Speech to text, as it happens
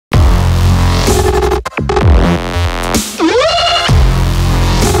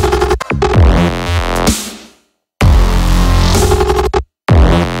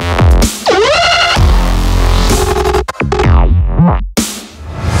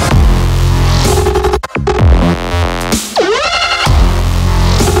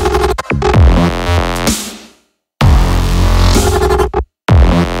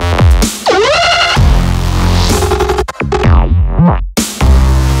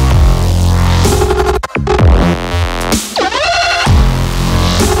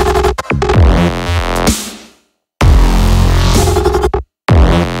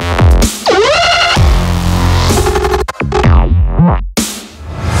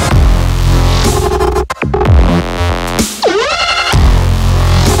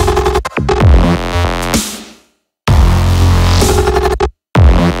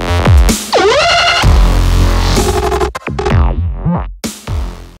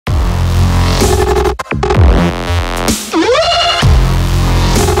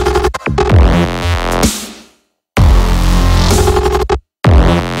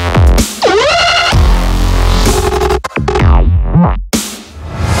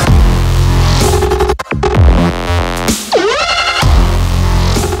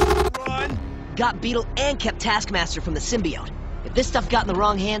Beetle and kept Taskmaster from the symbiote. If this stuff got in the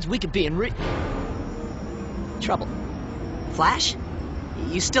wrong hands, we could be in trouble. Flash?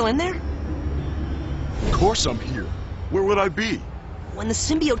 You still in there? Of course I'm here. Where would I be? When the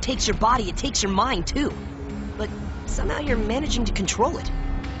symbiote takes your body, it takes your mind too. But somehow you're managing to control it.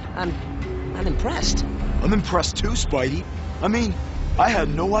 I'm impressed. I'm impressed too, Spidey. I mean, I had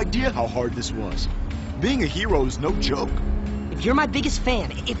no idea how hard this was. Being a hero is no joke. If you're my biggest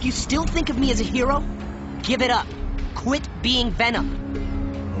fan, if you still think of me as a hero, give it up. Quit being Venom.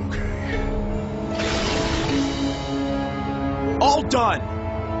 Okay. All done!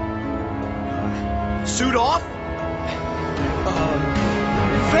 Suit off?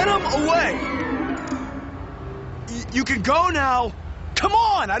 Venom away! You can go now! Come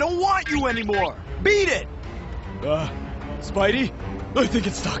on! I don't want you anymore! Beat it! Spidey? I think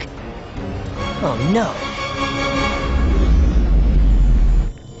it's stuck. Oh no.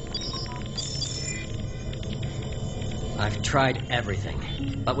 I've tried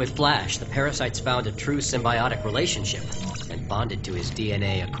everything. But with Flash, the parasites found a true symbiotic relationship and bonded to his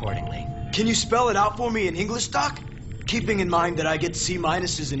DNA accordingly. Can you spell it out for me in English, Doc? Keeping in mind that I get C- in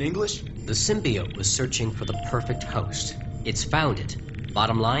English? The symbiote was searching for the perfect host. It's found it.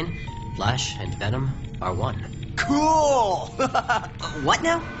 Bottom line, Flash and Venom are one. Cool! What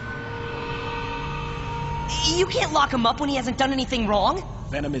now? You can't lock him up when he hasn't done anything wrong.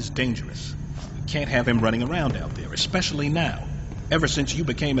 Venom is dangerous. You can't have him running around out there, especially now. Ever since you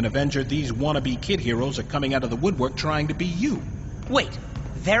became an Avenger, these wannabe kid heroes are coming out of the woodwork trying to be you. Wait,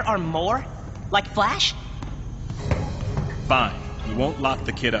 there are more? Like Flash? Fine, you won't lock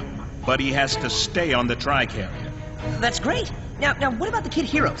the kid up, but he has to stay on the Tri-Carrier. That's great. Now, what about the kid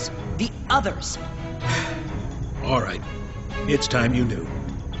heroes? The others? All right, it's time you knew.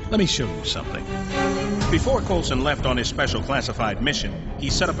 Let me show you something. Before Coulson left on his special classified mission, he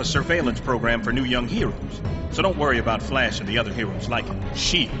set up a surveillance program for new young heroes. So don't worry about Flash and the other heroes like him.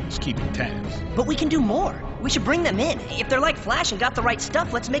 S.H.I.E.L.D. is keeping tabs. But we can do more. We should bring them in. If they're like Flash and got the right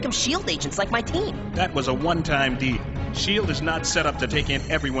stuff, let's make them S.H.I.E.L.D. agents like my team. That was a one-time deal. S.H.I.E.L.D. is not set up to take in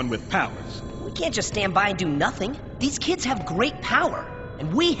everyone with powers. We can't just stand by and do nothing. These kids have great power,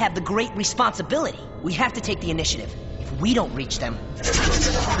 and we have the great responsibility. We have to take the initiative. If we don't reach them,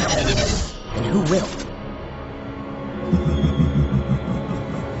 then who will?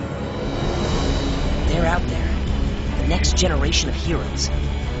 They're out there. The next generation of heroes.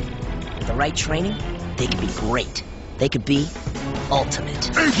 With the right training, they could be great. They could be ultimate.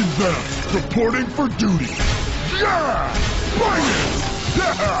 Agent Venom, reporting for duty. Yeah! Bring it!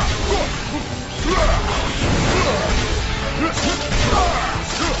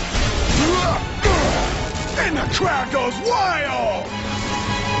 And the crowd goes wild!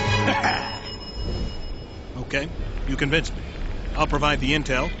 Okay, you convinced me. I'll provide the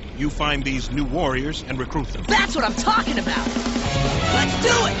intel, you find these new warriors and recruit them. That's what I'm talking about! Let's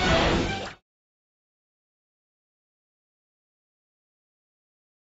do it!